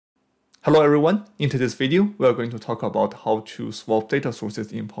Hello everyone, in today's video, we are going to talk about how to swap data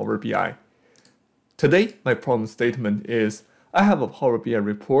sources in Power BI. Today, my problem statement is, I have a Power BI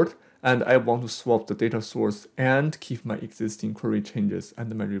report and I want to swap the data source and keep my existing query changes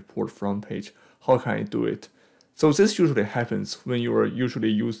and my report front page. How can I do it? So this usually happens when you are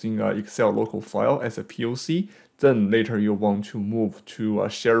usually using an Excel local file as a POC, then later you want to move to a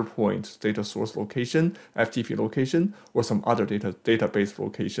SharePoint data source location, FTP location, or some other database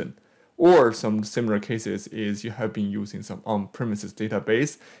location. Or some similar cases is you have been using some on-premises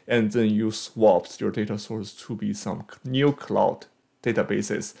database and then you swapped your data source to be some new cloud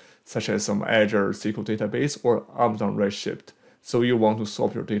databases, such as some Azure SQL database or Amazon Redshift. So you want to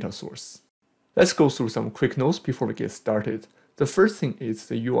swap your data source. Let's go through some quick notes before we get started. The first thing is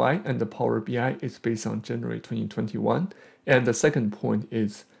the UI and the Power BI is based on January 2021. And the second point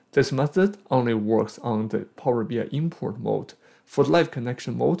is this method only works on the Power BI import mode. For the live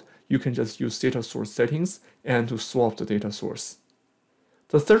connection mode, you can just use data source settings and to swap the data source.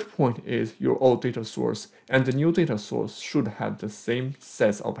 The third point is your old data source and the new data source should have the same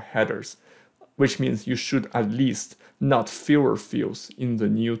set of headers, which means you should at least not fewer fields in the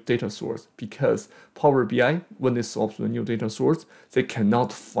new data source because Power BI, when they swap to the new data source, they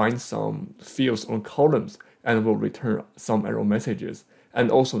cannot find some fields or columns and will return some error messages. And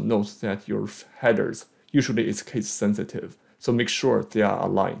also note that your headers usually is case sensitive, so make sure they are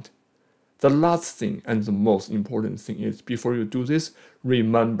aligned. The last thing and the most important thing is before you do this,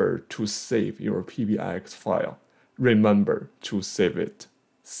 remember to save your PBIX file. Remember to save it.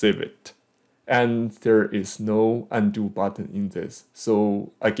 Save it. And there is no undo button in this.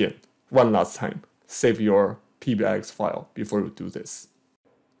 So again, one last time, save your PBIX file before you do this.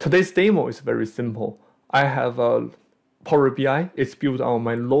 Today's demo is very simple. I have a Power BI, it's built on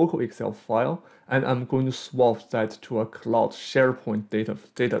my local Excel file, and I'm going to swap that to a cloud SharePoint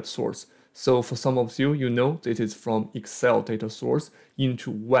data source. So for some of you, you know this is from Excel data source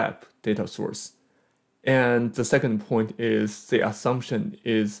into web data source. And the second point is the assumption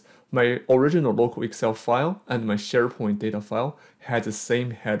is my original local Excel file and my SharePoint data file had the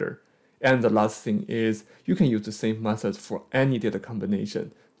same header. And the last thing is you can use the same method for any data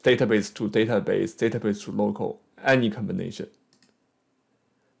combination, database to database, database to local, any combination.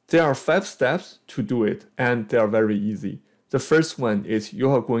 There are 5 steps to do it, and they are very easy. The first one is you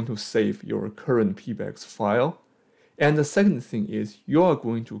are going to save your current PBIX file. And the second thing is you are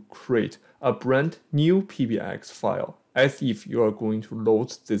going to create a brand new PBIX file as if you are going to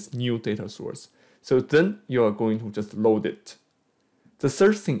load this new data source. So then you are going to just load it. The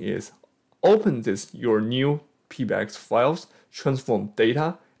third thing is open your new PBIX files, transform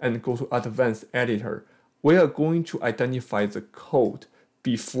data, and go to advanced editor. We are going to identify the code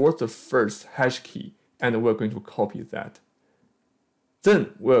before the first hash key, and we're going to copy that.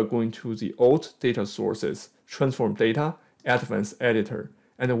 Then we're going to the old data sources, transform data, advanced editor,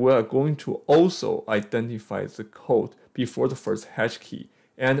 and we're going to also identify the code before the first hash key,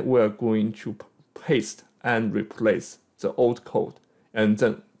 and we're going to paste and replace the old code, and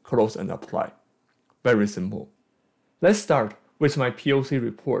then close and apply. Very simple. Let's start with my POC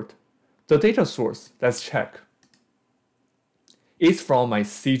report. The data source, let's check. It's from my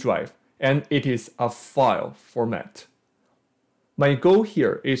C drive, and it is a file format. My goal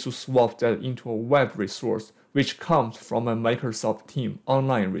here is to swap that into a web resource, which comes from a Microsoft Teams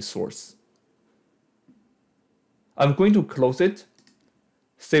online resource. I'm going to close it,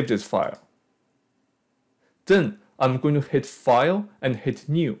 save this file. Then I'm going to hit File and hit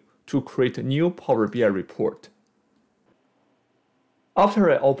New to create a new Power BI report.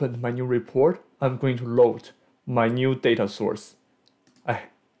 After I open my new report, I'm going to load my new data source. I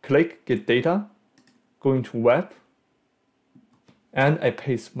click Get Data, go into Web, and I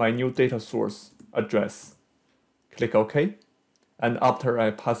paste my new data source address. Click OK. And after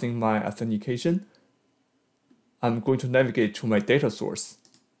I passing my authentication, I'm going to navigate to my data source.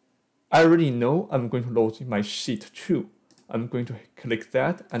 I already know I'm going to load my sheet 2. I'm going to click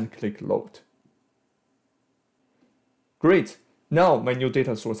that and click Load. Great. Now my new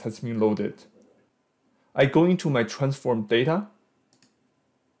data source has been loaded. I go into my transform data.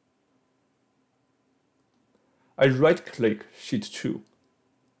 I right-click Sheet 2.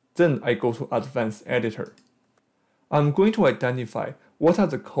 Then I go to Advanced Editor. I'm going to identify what are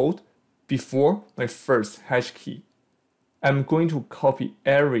the code before my first hash key. I'm going to copy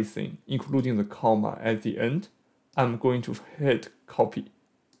everything, including the comma at the end. I'm going to hit Copy.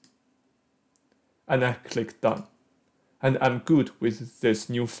 And I click Done. And I'm good with this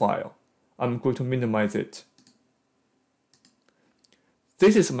new file. I'm going to minimize it.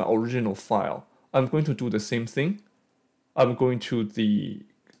 This is my original file. I'm going to do the same thing. I'm going to the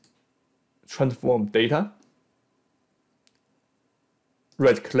transform data,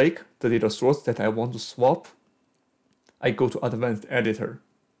 right-click the data source that I want to swap. I go to Advanced Editor,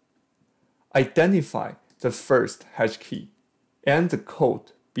 identify the first hash key and the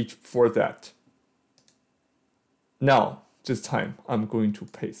code before that. Now, this time I'm going to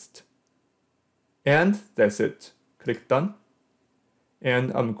paste. And that's it. Click Done.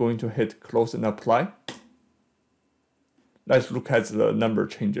 And I'm going to hit Close and Apply. Let's look at the number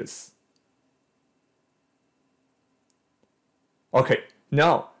changes. Okay,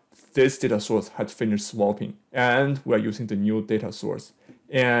 now this data source has finished swapping and we're using the new data source.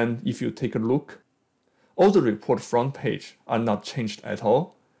 And if you take a look, all the report front page are not changed at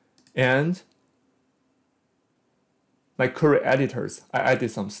all. And my query editors, I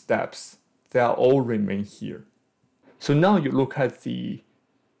added some steps. They are all remain here. So now you look at the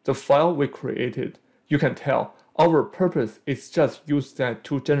file we created, you can tell our purpose is just use that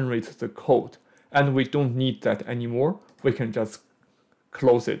to generate the code, and we don't need that anymore. We can just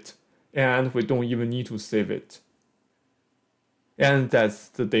close it, and we don't even need to save it. And that's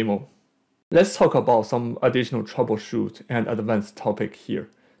the demo. Let's talk about some additional troubleshoot and advanced topic here.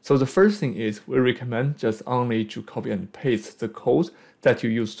 So the first thing is we recommend just only to copy and paste the code that you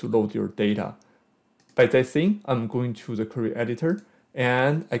use to load your data. By that thing, I'm going to the query editor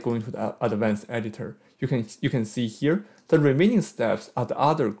and I go into the advanced editor. You can see here the remaining steps are the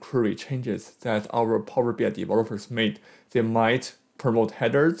other query changes that our Power BI developers made. They might promote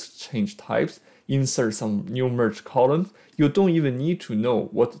headers, change types, insert some new merge columns. You don't even need to know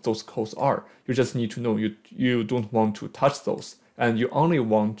what those codes are. You just need to know you don't want to touch those, and you only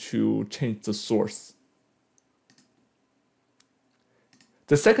want to change the source.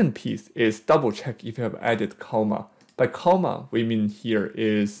 The second piece is double check if you have added comma. By comma, we mean here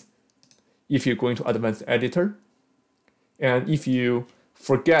is if you go into Advanced Editor, and if you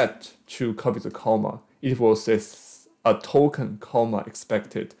forget to copy the comma, it will say a token comma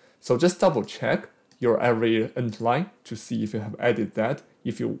expected. So just double check your every end line to see if you have added that.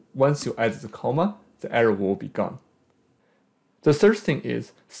 Once you add the comma, the error will be gone. The third thing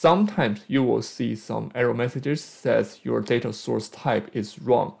is sometimes you will see some error messages says your data source type is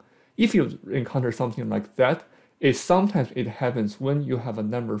wrong. If you encounter something like that, sometimes it happens when you have a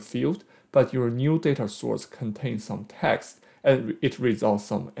number field, but your new data source contains some text and it results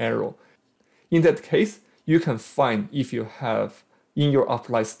some error. In that case, you can find if you have in your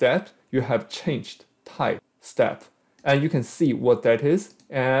apply step, you have changed type step, and you can see what that is,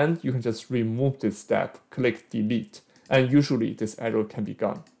 and you can just remove this step, click delete, and usually this error can be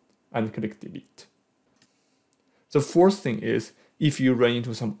gone, and click delete. The fourth thing is if you run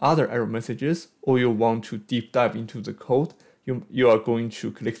into some other error messages or you want to deep dive into the code, you are going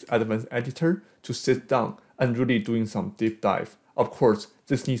to click the Advanced Editor to sit down and really doing some deep dive. Of course,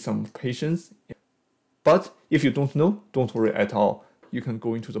 this needs some patience, but if you don't know, don't worry at all. You can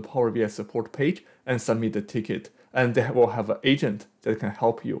go into the Power BI support page and submit the ticket, and they will have an agent that can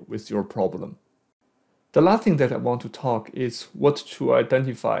help you with your problem. The last thing that I want to talk is what to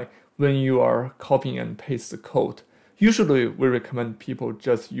identify when you are copying and paste the code. Usually, we recommend people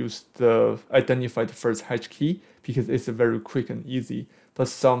just use the identified first hash key because it's very quick and easy, but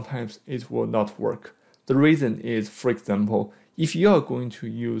sometimes it will not work. The reason is, for example, if you are going to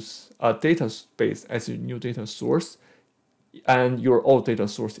use a database as your new data source, and your old data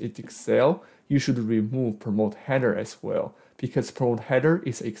source is Excel, you should remove promote header as well, because promote header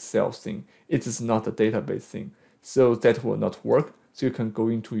is Excel thing. It is not a database thing. So that will not work. So you can go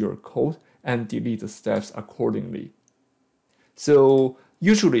into your code and delete the steps accordingly. So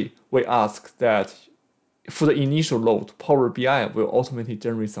usually we ask that for the initial load, Power BI will automatically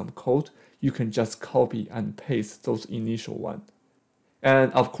generate some code. You can just copy and paste those initial ones.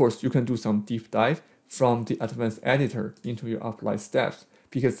 And of course, you can do some deep dive from the Advanced Editor into your apply steps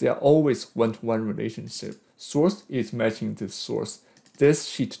because they are always one-to-one relationship. Source is matching this source. This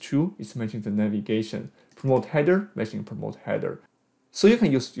sheet 2 is matching the navigation. Promote header matching promote header. So you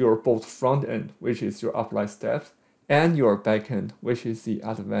can use your both front end, which is your apply steps, and your back end, which is the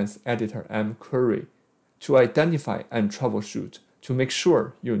Advanced Editor M query, to identify and troubleshoot to make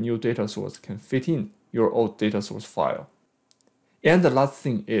sure your new data source can fit in your old data source file. And the last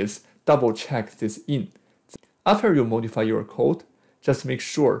thing is double check this in. After you modify your code, just make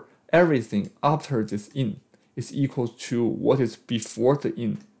sure everything after this in is equal to what is before the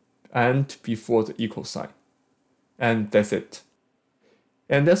in and before the equal sign. And that's it.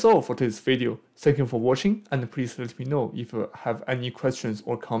 And that's all for today's video. Thank you for watching, and please let me know if you have any questions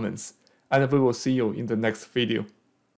or comments. And we will see you in the next video.